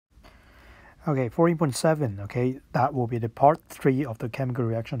Okay, 14.7, okay, that will be the part 3 of the chemical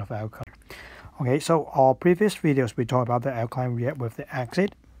reaction of alkali. Okay, so our previous videos we talked about the alkaline react with the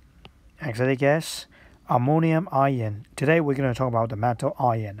acidic gas, ammonium ion. Today we're going to talk about the metal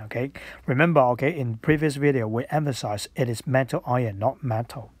ion, okay? Remember, okay, in previous video we emphasized it is metal ion, not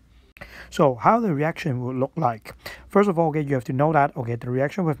metal. So how the reaction will look like? First of all, okay, you have to know that, okay, the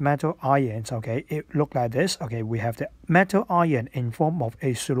reaction with metal ions, okay, it look like this. Okay, we have the metal ion in form of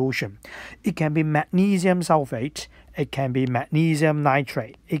a solution. It can be magnesium sulfate, it can be magnesium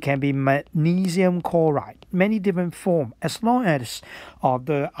nitrate, it can be magnesium chloride, many different forms. As long as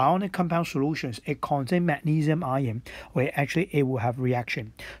the ionic compound solutions, it contain magnesium ion, well, actually it will have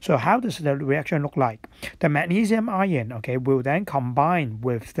reaction. So how does the reaction look like? The magnesium ion, okay, will then combine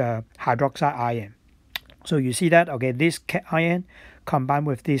with the hydroxide ion. So you see that, okay, this cation combined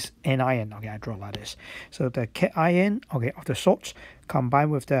with this anion, okay, I draw like this. So the cation, okay, of the salts combined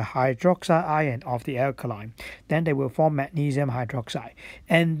with the hydroxide ion of the alkaline, then they will form magnesium hydroxide.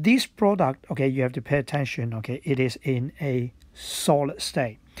 And this product, okay, you have to pay attention, okay, it is in a solid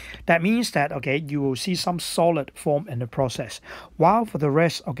state. That means that, okay, you will see some solid form in the process. While for the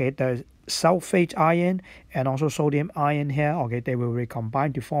rest, okay, the sulfate ion and also sodium ion here, okay, they will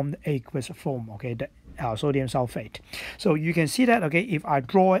recombine to form the aqueous form, okay, the sodium sulfate. So you can see that, okay, if I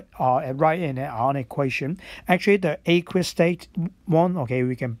draw it right in an ionic equation, actually the aqueous state one, okay,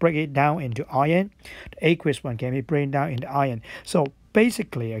 we can break it down into ion. The aqueous one can be broken down into ion. So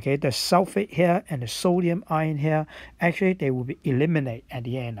basically, okay, the sulfate here and the sodium ion here, actually they will be eliminated at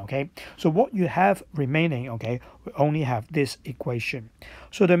the end, okay. So what you have remaining, okay, we only have this equation.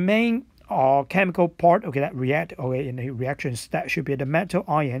 So the main chemical part, okay, that react, okay, in the reactions, that should be the metal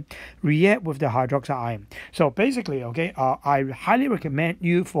ion react with the hydroxide ion. So basically, okay, I highly recommend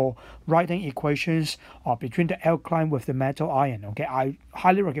you for writing equations between the alkaline with the metal ion, okay. I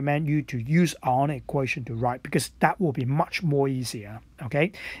highly recommend you to use ionic equation to write, because that will be much more easier,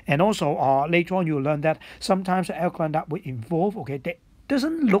 okay. And also later on you'll learn that sometimes the alkaline that will involve, okay, they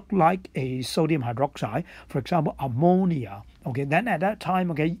doesn't look like a sodium hydroxide, for example ammonia, okay, then at that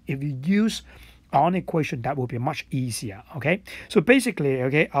time, okay, if you use ionic equation, that will be much easier, okay. So basically,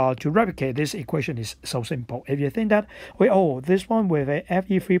 okay, to replicate this equation is so simple. If you think that, okay, oh, this one with a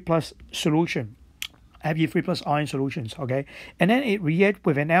Fe3 plus solution, Fe3 plus ion solutions, okay, and then it react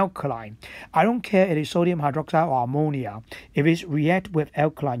with an alkaline. I don't care if it is sodium hydroxide or ammonia. If it react with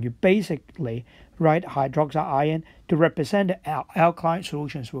alkaline, you basically write hydroxide ion to represent the alkaline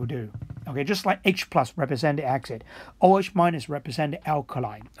solutions will do. Okay, just like H plus represent the acid, OH minus represent the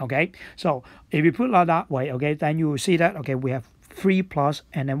alkaline. Okay, so if you put it like that way, okay, then you will see that, okay, we have 3 plus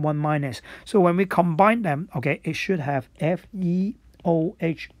and then 1 minus. So when we combine them, okay, it should have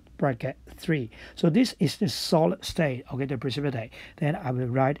FeOH bracket 3. So this is the solid state, okay, the precipitate. Then I will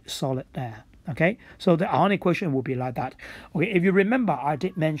write solid there. Okay, so the ionic equation will be like that. Okay, if you remember, I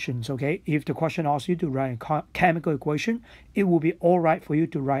did mention, okay, if the question asks you to write a chemical equation, it will be all right for you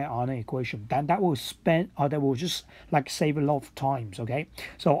to write an ionic equation. Then that will that will just like save a lot of times. Okay,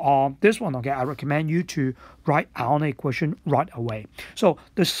 so this one, okay, I recommend you to write ionic equation right away. So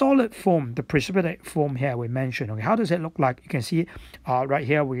the solid form, the precipitate form here we mentioned. Okay, how does it look like? You can see right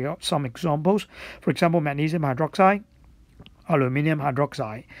here we got some examples. For example, magnesium hydroxide, aluminium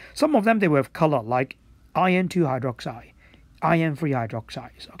hydroxide. Some of them they will have color like iron 2 hydroxide, iron 3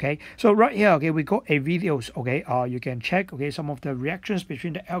 hydroxides. Okay, so right here, okay, we got a videos, okay, you can check, okay, some of the reactions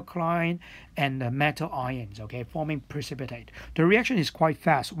between the alkaline and the metal ions, okay, forming precipitate. The reaction is quite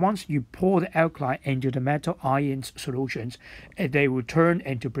fast. Once you pour the alkaline into the metal ions solutions, they will turn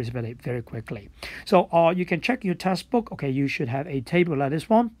into precipitate very quickly. So you can check your textbook, okay, you should have a table like this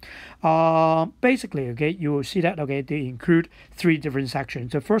one. Basically, okay, you will see that, okay, they include 3 different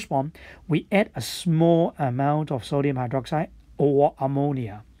sections. The first one, we add a small amount of sodium hydroxide or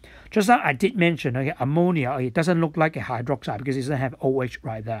ammonia. Just like I did mention, okay, ammonia, it doesn't look like a hydroxide because it doesn't have OH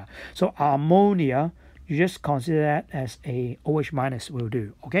right there. So ammonia, you just consider that as a OH minus will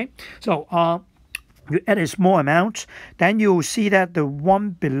do, okay? So you add a small amount, then you will see that the one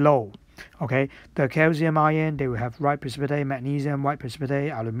below, okay, the calcium ion, they will have white precipitate, magnesium white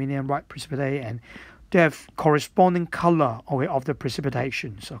precipitate, aluminium white precipitate, and they have corresponding color, okay, of the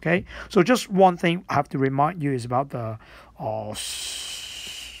precipitations, okay. So just one thing I have to remind you is about the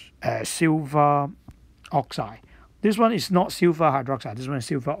silver oxide. This one is not silver hydroxide, this one is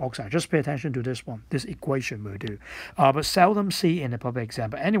silver oxide. Just pay attention to this one. This equation will do. But seldom see in the public exam.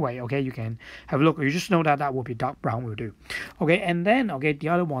 But anyway, okay, you can have a look. You just know that that will be dark brown will do. Okay, and then, okay, the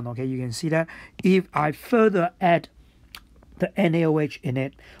other one, okay, you can see that if I further add the NaOH in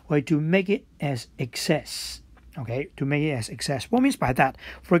it, or to make it as excess, okay, to make it as excess. What means by that?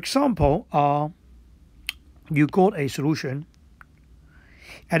 For example, you got a solution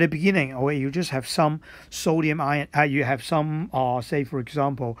at the beginning, okay, you just have some sodium ion, you have some, say for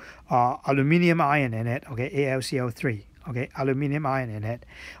example, aluminium ion in it, okay, AlCl3, okay, aluminium ion in it,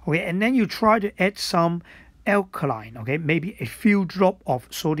 okay, and then you try to add some alkaline, okay, maybe a few drop of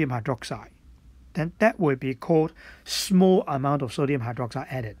sodium hydroxide. Then that would be called small amount of sodium hydroxide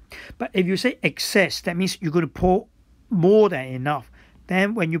added. But if you say excess, that means you're going to pour more than enough.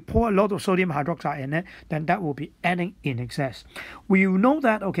 Then when you pour a lot of sodium hydroxide in it, then that will be adding in excess. We will know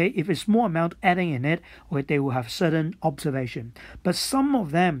that, okay, if it's small amount adding in it, okay, they will have certain observation. But some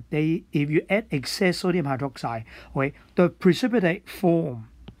of them, if you add excess sodium hydroxide, okay, the precipitate form,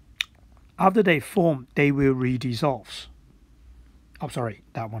 after they form, they will redissolve. Oh, sorry,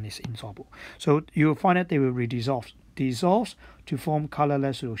 that one is insoluble. So you'll find that they will redissolve, to form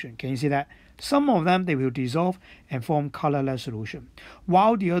colorless solution. Can you see that? Some of them, they will dissolve and form colorless solution,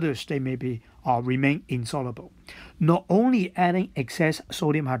 while the others, they may be remain insoluble. Not only adding excess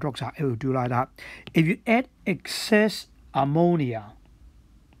sodium hydroxide, it will do like that. If you add excess ammonia,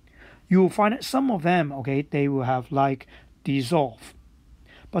 you will find that some of them, okay, they will have like dissolve.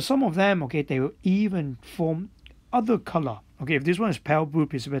 But some of them, okay, they will even form other color. Okay, if this one is pale blue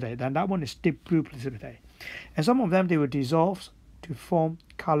precipitate, then that one is deep blue precipitate. And some of them, they will dissolve to form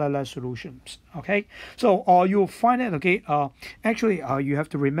colorless solutions. Okay, so you'll find that, okay, actually you have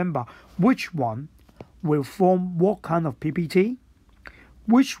to remember which one will form what kind of PPT,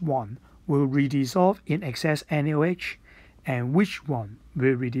 which one will redissolve in excess NaOH, and which one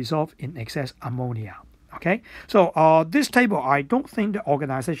will redissolve in excess ammonia. Okay, so this table, I don't think the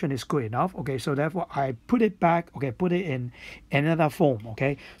organization is good enough. Okay, so therefore I put it back. Okay, put it in another form.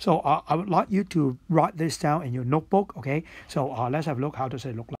 Okay, so I would like you to write this down in your notebook. Okay, so let's have a look. How does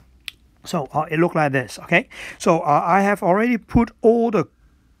it look like? So it look like this. Okay, so I have already put all the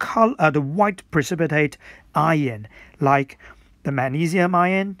color, the white precipitate ion, like the magnesium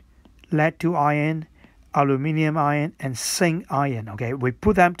ion, lead-2 ion, aluminium ion, and zinc ion. Okay, we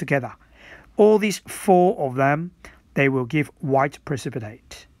put them together. All these four of them, they will give white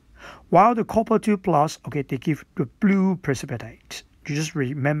precipitate. While the copper-2 plus, okay, they give the blue precipitate. You just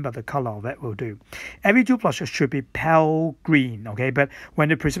remember the color of that will do. Fe2 plus should be pale green, okay, but when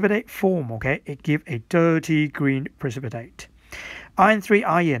the precipitate form, okay, it gives a dirty green precipitate. Iron 3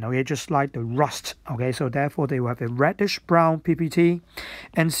 ion, okay, just like the rust, okay, so therefore they will have a reddish brown PPT.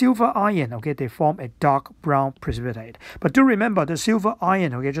 And silver ion, okay, they form a dark brown precipitate. But do remember the silver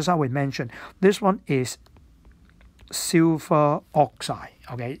ion, okay, just how we mentioned, this one is silver oxide,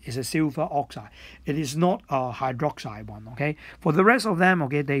 okay, it's a silver oxide. It is not a hydroxide one, okay. For the rest of them,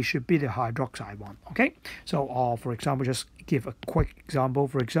 okay, they should be the hydroxide one, okay. So for example, just give a quick example.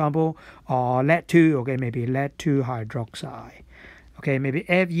 For example, lead-2, okay, maybe lead-2 hydroxide. Okay, maybe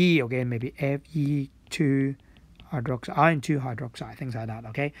Fe, okay, maybe Fe2 hydroxide, iron 2 hydroxide, things like that,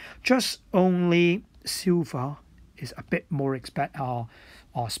 okay? Just only silver is a bit more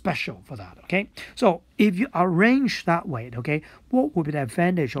special for that, okay? So if you arrange that way, okay, what would be the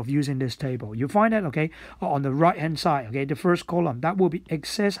advantage of using this table? You find that, okay, on the right-hand side, okay, the first column, that will be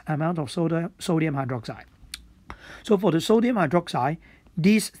excess amount of sodium hydroxide. So for the sodium hydroxide,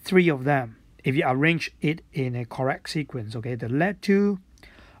 these three of them, if you arrange it in a correct sequence, okay, the lead-2,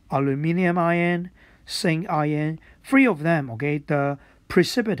 aluminium ion, zinc ion, three of them, okay, the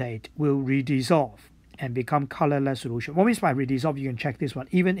precipitate will redissolve and become colorless solution. What means by redissolve? You can check this one,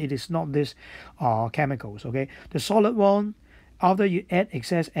 even it is not this chemicals, okay. The solid one, after you add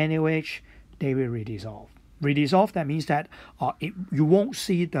excess NaOH, they will redissolve. Redissolve, that means that you won't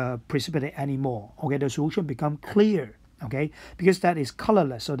see the precipitate anymore, okay, the solution become clear. Okay, because that is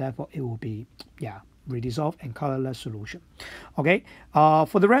colorless, so therefore it will be, yeah, redissolve and colorless solution. Okay,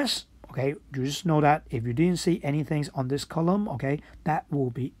 for the rest, okay, you just know that if you didn't see anything on this column, okay, that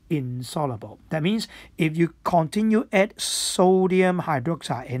will be insoluble. That means if you continue add sodium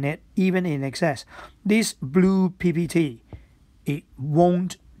hydroxide in it, even in excess, this blue PPT, it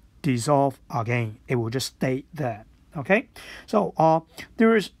won't dissolve again. It will just stay there. Okay, so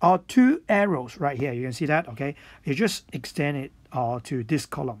there is two arrows right here. You can see that. Okay, you just extend it to this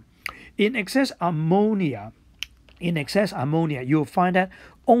column. In excess ammonia, you'll find that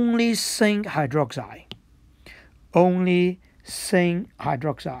only zinc hydroxide,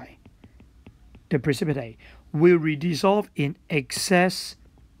 the precipitate, will redissolve in excess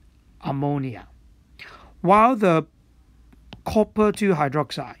ammonia, while the copper-2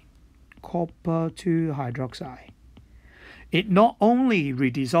 hydroxide, it not only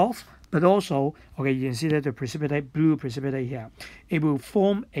redissolves, but also, okay, you can see that the precipitate, blue precipitate here, it will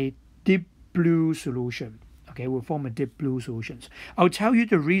form a deep blue solution. okay, will form a deep blue solutions. I'll tell you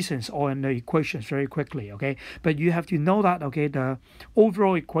the reasons or in the equations very quickly, okay, but you have to know that, okay, the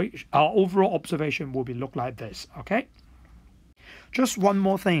overall equation, overall observation will be look like this, okay. Just one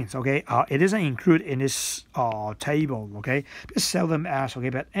more thing, okay, it isn't included in this table, okay, it's seldom asked, okay,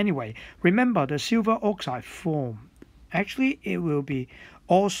 but anyway, remember the silver oxide form, actually it will be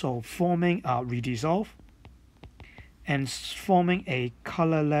also forming a redissolve and forming a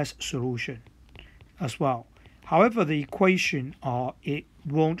colorless solution as well. However, the equation it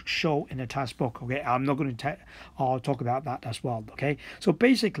won't show in the textbook. Okay, I'm not going to talk about that as well. Okay, so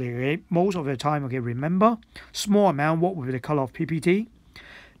basically, okay, most of the time, okay, remember small amount, what will be the color of PPT?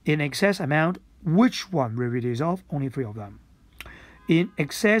 In excess amount, which one will be dissolved? Only 3 of them. In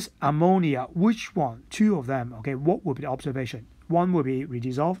excess ammonia, which one? 2 of them. Okay, what will be the observation? One will be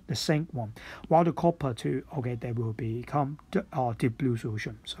redissolved, the zinc one, while the copper 2, okay, they will become deep blue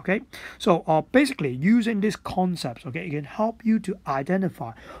solutions. Okay, so basically using these concepts, okay, it can help you to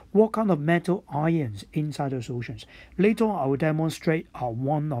identify what kind of metal ions inside the solutions. Later on, I will demonstrate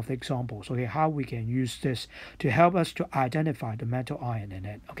one of the examples, okay, how we can use this to help us to identify the metal ion in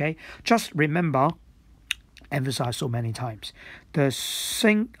it. Okay, just remember, emphasized so many times, the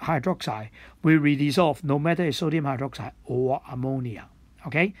zinc hydroxide will redissolve no matter it's sodium hydroxide or ammonia.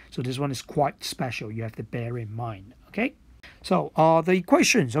 Okay, so this one is quite special, you have to bear in mind. Okay, so the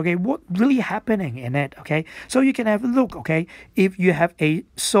equations, okay, what really happening in it? Okay, so you can have a look. Okay, if you have a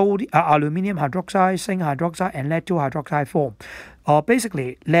aluminum hydroxide, zinc hydroxide, and lead 2 hydroxide form,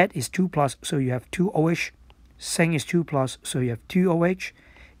 basically lead is 2 plus, so you have 2 OH, zinc is 2 plus, so you have 2 OH,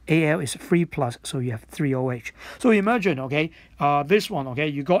 Al is 3 plus, so you have 3 OH. So imagine, okay, this one, okay,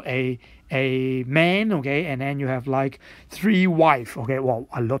 you got a man, okay, and then you have like 3 wife, okay, well,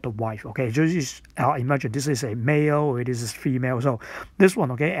 a lot of wife, okay. Just imagine this is a male or this is female. So this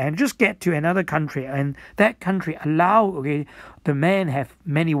one, okay, and just get to another country, and that country allow, okay, the man have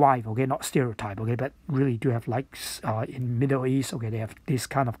many wives, okay, not stereotype, okay, but really do have like in Middle East, okay, they have this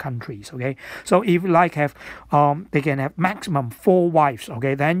kind of countries, okay. So if like have they can have maximum 4 wives,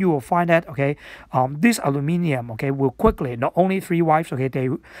 okay, then you will find that, okay, this aluminium, okay, will quickly not only 3 wives, okay,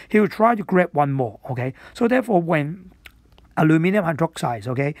 he will try to grab 1 more, okay. So therefore, when aluminum hydroxides,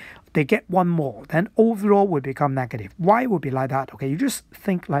 okay, they get 1 more, then overall will become negative. Why would be like that? Okay, you just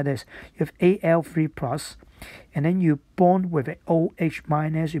think like this: you have Al3 plus, and then you bond with an OH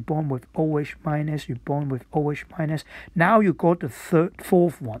minus, you bond with OH minus, you bond with OH minus. Now you got the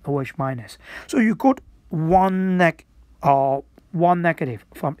 4th one, OH minus. So you got one negative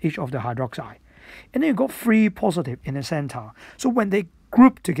from each of the hydroxide, and then you got 3 positive in the center. So when they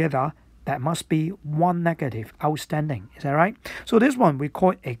group together, that must be 1 negative outstanding. Is that right? So this one we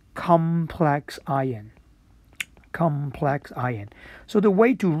call it a complex ion. Complex ion. So the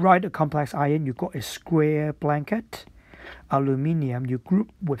way to write a complex ion, you got a square blanket, aluminium, you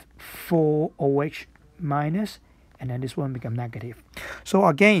group with 4 OH minus, and then this one become negative. So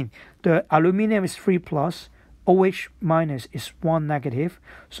again, the aluminium is 3 plus, OH minus is 1 negative.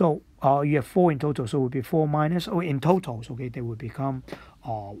 So you have 4 in total, so it will be 4 minus, or in total, okay, they will become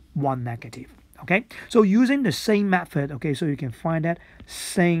 1 negative. Okay, so using the same method, okay, so you can find that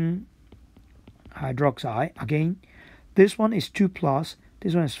zinc hydroxide, again, this one is 2 plus,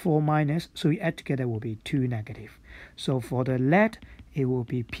 this one is 4 minus, so you add together will be 2 negative. So for the lead, it will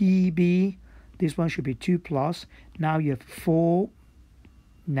be Pb, this one should be 2 plus, now you have 4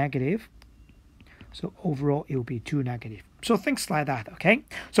 negative, so overall it will be 2 negative. So things like that, okay?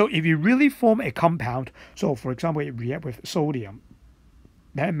 So if you really form a compound, so for example, if you react with sodium,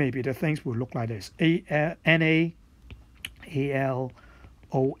 then maybe the things will look like this: NaAlOH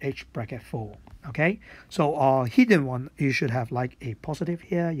bracket 4. Okay, so hidden one, you should have like a positive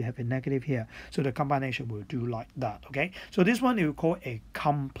here, you have a negative here, so the combination will do like that. Okay, so this one you call a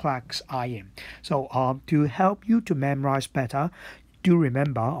complex ion. So to help you to memorize better, do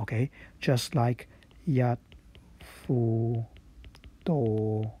remember, okay, just like 一、負、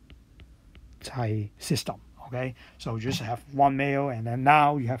多、齊 system. Okay, so you just have 1 male, and then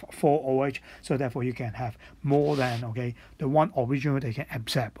now you have 4 OH, so therefore you can have more than, okay, the one original they can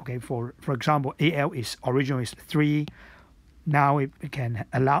accept. Okay, for example, Al is original is 3, now it can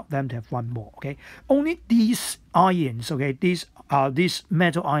allow them to have 1 more. Okay, only these ions, okay, this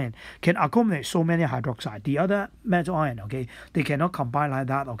metal ion can accommodate so many hydroxide. The other metal ion, okay, they cannot combine like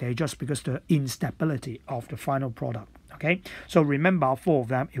that, okay, just because the instability of the final product. Okay, so remember 4 of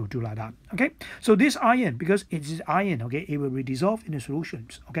them, it will do like that. Okay, so this ion, because it is ion, okay, it will redissolve in the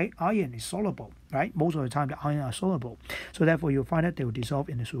solutions. Okay, ion is soluble, right? Most of the time the ion are soluble, so therefore you'll find that they will dissolve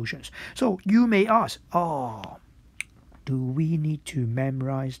in the solutions. So you may ask, do we need to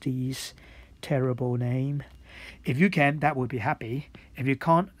memorize these terrible name? If you can, that would be happy. If you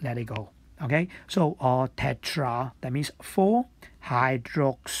can't, let it go. Okay, so tetra, that means 4,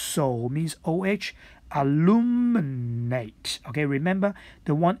 hydroxide means OH, aluminate. Okay, remember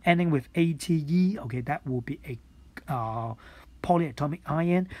the one ending with ATE, okay, that will be a polyatomic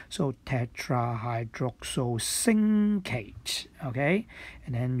ion, so tetrahydroxysincate. Okay,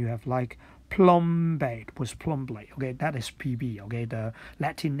 and then you have like plumbate was plumbate. Okay, that is Pb. Okay, the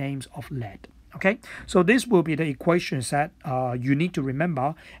Latin names of lead. Okay, so this will be the equations that you need to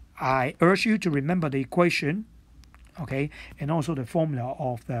remember. I urge you to remember the equation, okay, and also the formula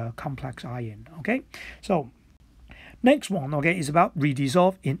of the complex ion. Okay, so next one, okay, is about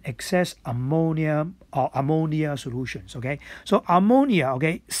redissolve in excess ammonia or ammonia solutions. Okay, so ammonia,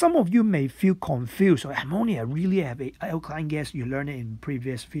 okay, some of you may feel confused. So ammonia really have a alkaline gas. You learned it in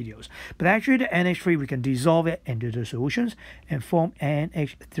previous videos, but actually the NH3 we can dissolve it into the solutions and form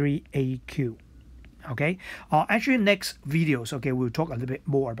NH3AQ. Okay, actually next videos, okay, we'll talk a little bit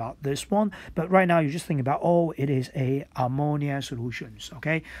more about this one, but right now you just think about, oh, it is a ammonia solutions.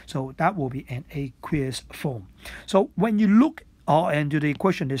 Okay, so that will be an aqueous form. So when you look into the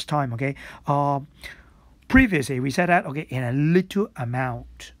equation this time, okay, previously we said that, okay, in a little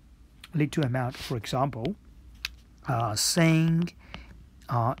amount, for example, zinc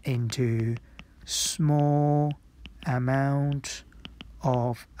into small amount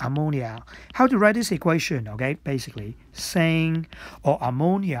of ammonia. How to write this equation? Okay, basically zinc or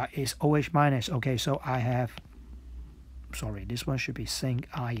ammonia is OH minus. Okay, so I have, sorry, this one should be zinc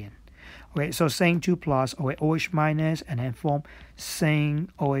ion. Okay, so zinc 2 plus, okay, OH minus, and then form zinc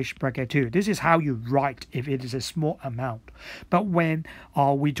OH bracket 2. This is how you write if it is a small amount. But when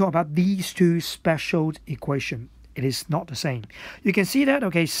we talk about these two special equations, it is not the same. You can see that,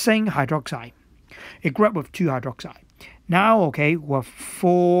 okay, zinc hydroxide, it grabbed with 2 hydroxide. Now, okay, with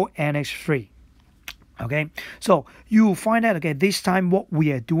 4 NH3. Okay, so you find out, okay, this time what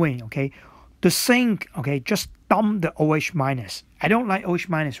we are doing, okay, the zinc, okay, just dump the OH minus. I don't like OH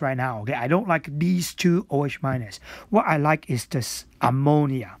minus right now, okay, I don't like these two OH minus. What I like is this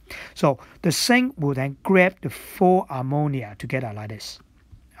ammonia. So the zinc will then grab the 4 ammonia together like this.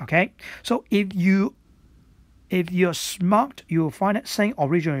 Okay, so if you're smart, you will find that zinc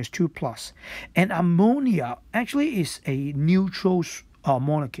originally is 2 plus, and ammonia actually is a neutral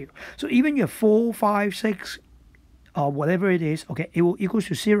molecule. So even you have 4, 5, 6, whatever it is, okay, it will equal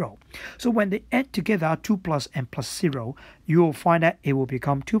to 0. So when they add together 2 plus and plus 0, you will find that it will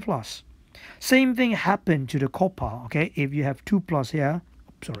become 2 plus. Same thing happened to the copper. Okay, if you have 2 plus here,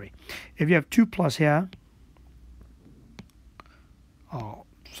 if you have 2 plus here,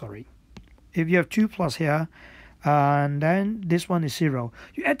 if you have 2 plus here, and then this one is 0,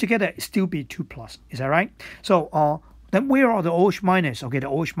 you add together, it still be 2 plus. Is that right? So then where are the OH minus? Okay, the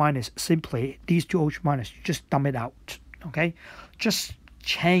OH minus, simply these two OH minus, you just dump it out. Okay, just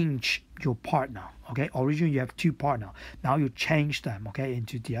change your partner. Okay, originally you have 2 partner, now you change them, okay,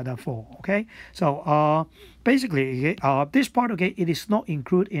 into the other 4. Okay, so basically, this part, okay, it is not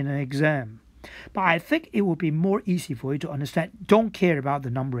included in an exam, but I think it will be more easy for you to understand. Don't care about the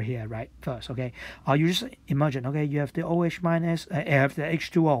number here, right? First, okay, you just imagine, okay, you have the OH minus, you have the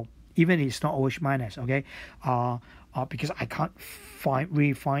H2O, even if it's not OH minus, okay, because I can't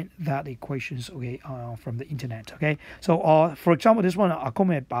really find that equations, okay, from the internet. Okay, so for example, this one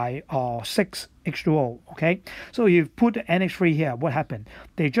accompanied by 6 H2O. Okay, so you put the NH3 here, what happened?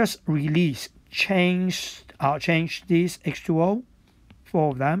 They just change these H2O,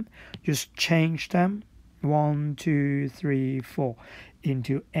 4 of them, just change them 1, 2, 3, 4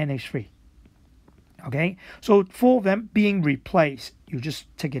 into NH3. Okay, so 4 of them being replaced, you just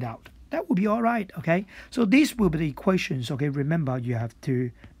take it out. That will be all right. Okay, so these will be the equations. Okay, remember you have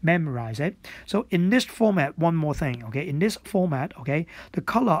to memorize it. So in this format, one more thing. Okay, in this format, okay, the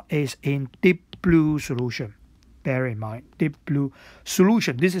color is in deep blue solution. Bear in mind, deep blue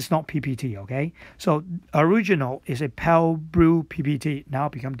solution. This is not PPT, okay? So original is a pale blue PPT, now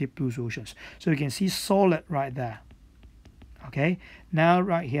become deep blue solutions. So you can see solid right there. Okay, now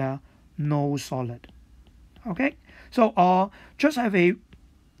right here, no solid. Okay, so just have a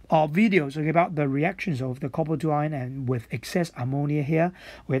videos, okay, about the reactions of the copper 2 ion and with excess ammonia here.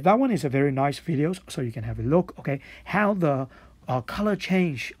 Okay, that one is a very nice video, so you can have a look, okay, how the color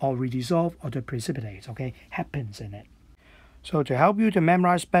change or redissolve or the precipitate, okay, happens in it. So to help you to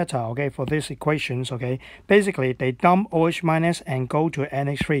memorize better, okay, for these equations, okay, basically they dump OH minus and go to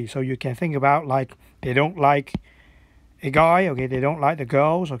NH3. So you can think about like they don't like a guy, okay, they don't like the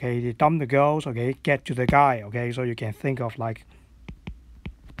girls, okay, they dump the girls, okay, get to the guy, okay. So you can think of like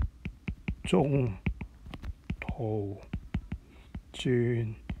中途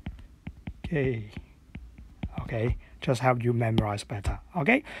轉機 Okay, just help you memorize better.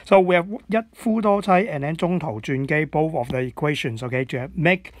 Okay, so we have 一夫多妻 and then 中途轉機 both of the equations. Okay, to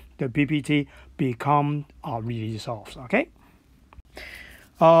make the PPT become redissolved. Okay.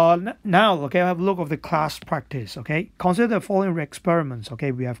 Now, okay, have a look of the class practice. Okay, consider the following experiments.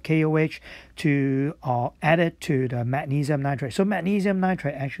 Okay, we have KOH to add it to the magnesium nitrate. So magnesium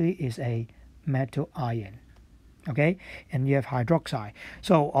nitrate actually is a metal ion. Okay, and you have hydroxide.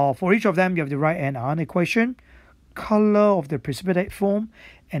 So for each of them, you have to write an ionic equation, color of the precipitate form,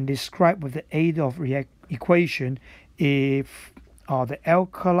 and describe with the aid of equation if the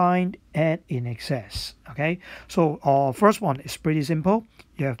alkaline add in excess. Okay, so first one is pretty simple.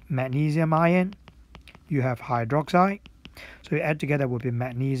 You have magnesium ion, you have hydroxide, so you add together will be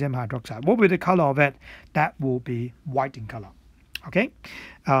magnesium hydroxide. What will be the color of it? That will be white in color. Okay,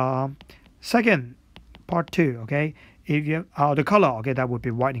 second, part 2. Okay, if you the color, okay, that would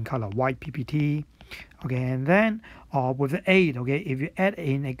be white in color, white PPT. Okay, and then with the aid, okay, if you add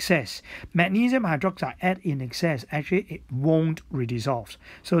in excess, magnesium hydroxide add in excess, actually it won't redissolve.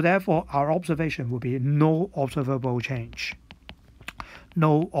 So therefore, our observation will be no observable change.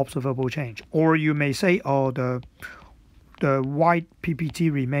 No observable change. Or you may say, the white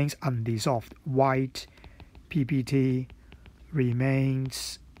PPT remains undissolved. White PPT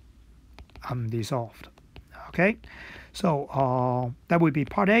remains undissolved. Okay, so that would be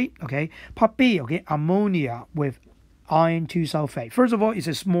part A. Okay, part B. Okay, ammonia with iron 2 sulfate. First of all, it's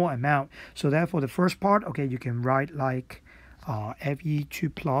a small amount, so therefore the first part, okay, you can write like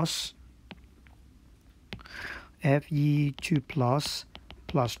Fe2 plus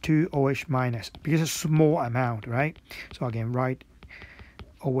plus 2 OH minus, because it's a small amount, right? So I can write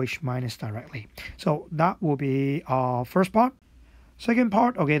OH minus directly. So that will be first part. Second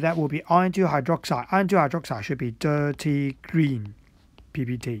part, okay, that will be iron 2 hydroxide. Iron 2 hydroxide should be dirty green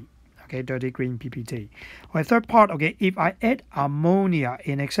PPT. Okay, dirty green PPT. Okay, third part, okay, if I add ammonia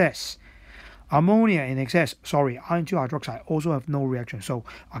in excess, sorry, iron 2 hydroxide also have no reaction. So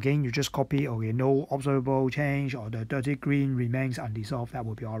again, you just copy, okay, no observable change, or the dirty green remains undissolved. That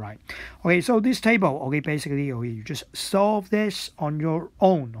will be all right. Okay, so this table, okay, basically, okay, you just solve this on your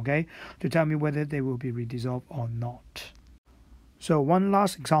own, okay, to tell me whether they will be redissolved or not. So one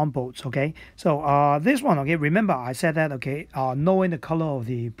last example, okay. So this one, okay, remember I said that, okay, knowing the color of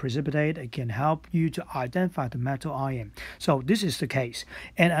the precipitate, it can help you to identify the metal ion. So this is the case.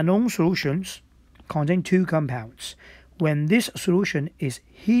 And unknown solutions contain 2 compounds. When this solution is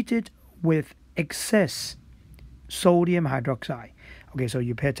heated with excess sodium hydroxide, okay, so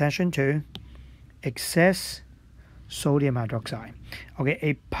you pay attention to excess sodium hydroxide. Okay,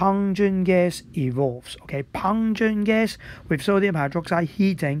 a pungent gas evolves. Okay, pungent gas with sodium hydroxide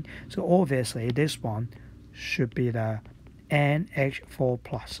heating. So obviously this one should be the NH4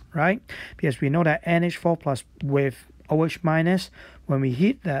 plus, right? Because we know that NH4 plus with OH minus, when we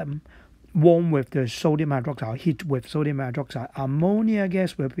heat them, warm with the sodium hydroxide, heat with sodium hydroxide, ammonia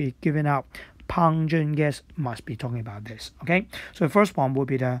gas will be given out. Pungent gas must be talking about this. Okay, so the first one will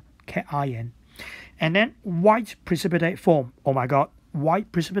be the cation. And then white precipitate form. Oh my God,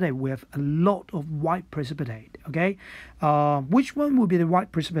 white precipitate. We have a lot of white precipitate. Okay, which one would be the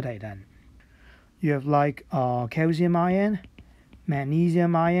white precipitate then? You have like calcium ion,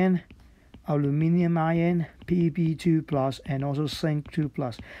 magnesium ion, aluminium ion, Pb2 plus, and also zinc 2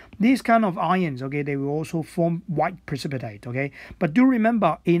 plus. These kind of ions, okay, they will also form white precipitate. Okay, but do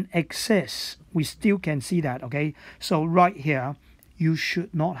remember, in excess, we still can see that. Okay, so right here, you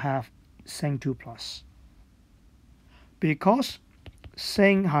should not have zinc 2 plus, because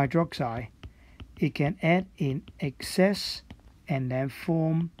zinc hydroxide, it can add in excess and then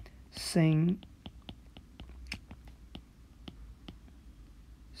form zinc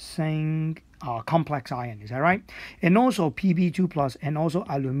complex ion. Is that right? And also Pb2 plus and also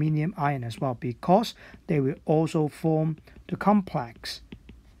aluminium ion as well, because they will also form the complex.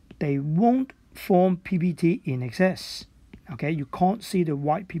 They won't form PBT in excess. Okay, you can't see the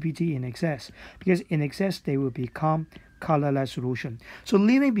white PPT in excess, because in excess they will become colorless solution. So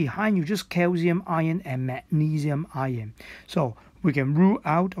leaving behind you just calcium ion and magnesium ion. So we can rule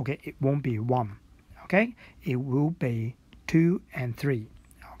out, okay, it won't be 1. Okay, it will be 2 and 3.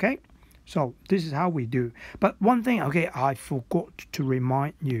 Okay, so this is how we do. But one thing, okay, I forgot to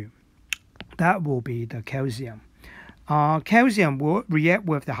remind you, that will be the calcium. Calcium will react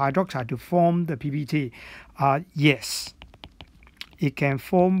with the hydroxide to form the PPT. Yes, it can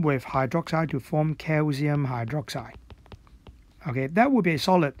form with hydroxide to form calcium hydroxide. Okay, that would be a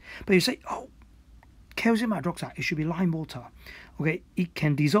solid. But you say, oh, calcium hydroxide, it should be lime water. Okay, it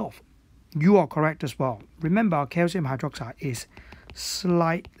can dissolve. You are correct as well. Remember, calcium hydroxide is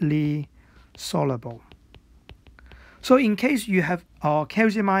slightly soluble. So in case you have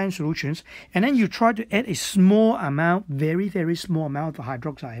calcium ion solutions, and then you try to add a small amount, very, very small amount of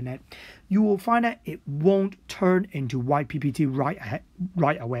hydroxide in it, you will find that it won't turn into white PPT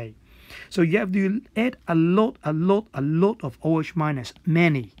right away. So you have to add a lot of OH minus,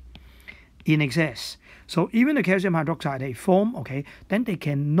 many, in excess. So even the calcium hydroxide they form, okay, then they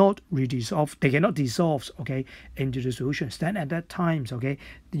cannot dissolve, okay, into the solutions. Then at that times, okay,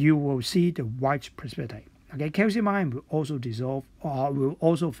 you will see the white precipitate. Okay, calcium ion will also dissolve or will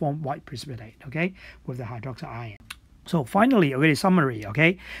also form white precipitate, okay, with the hydroxide ion. So finally, okay, summary,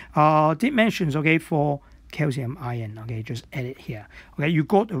 okay, did mentions, okay, for calcium ion, okay, just add it here. Okay, you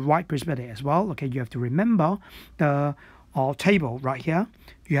got the white precipitate as well. Okay, you have to remember the table right here.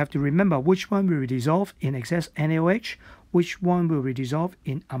 You have to remember which one will dissolve in excess NaOH, which one will dissolve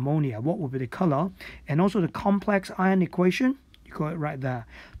in ammonia, what will be the color, and also the complex ion equation. You got it right there.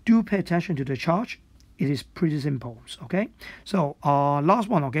 Do pay attention to the charge. It is pretty simple. Okay, so last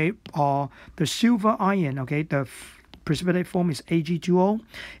one, okay, the silver ion, okay, the precipitate form is Ag2O,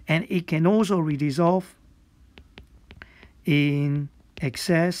 and it can also redissolve in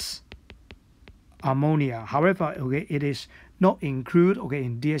excess ammonia. However, okay, it is not included, okay,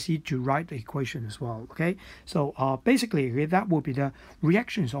 in DSE to write the equation as well. Okay, so basically, okay, that will be the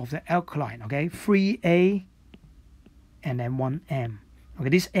reactions of the alkaline. Okay, 3A and then 1M. Okay,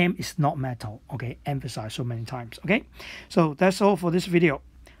 this M is not metal. Okay, emphasized so many times. Okay, so that's all for this video.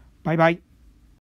 Bye bye.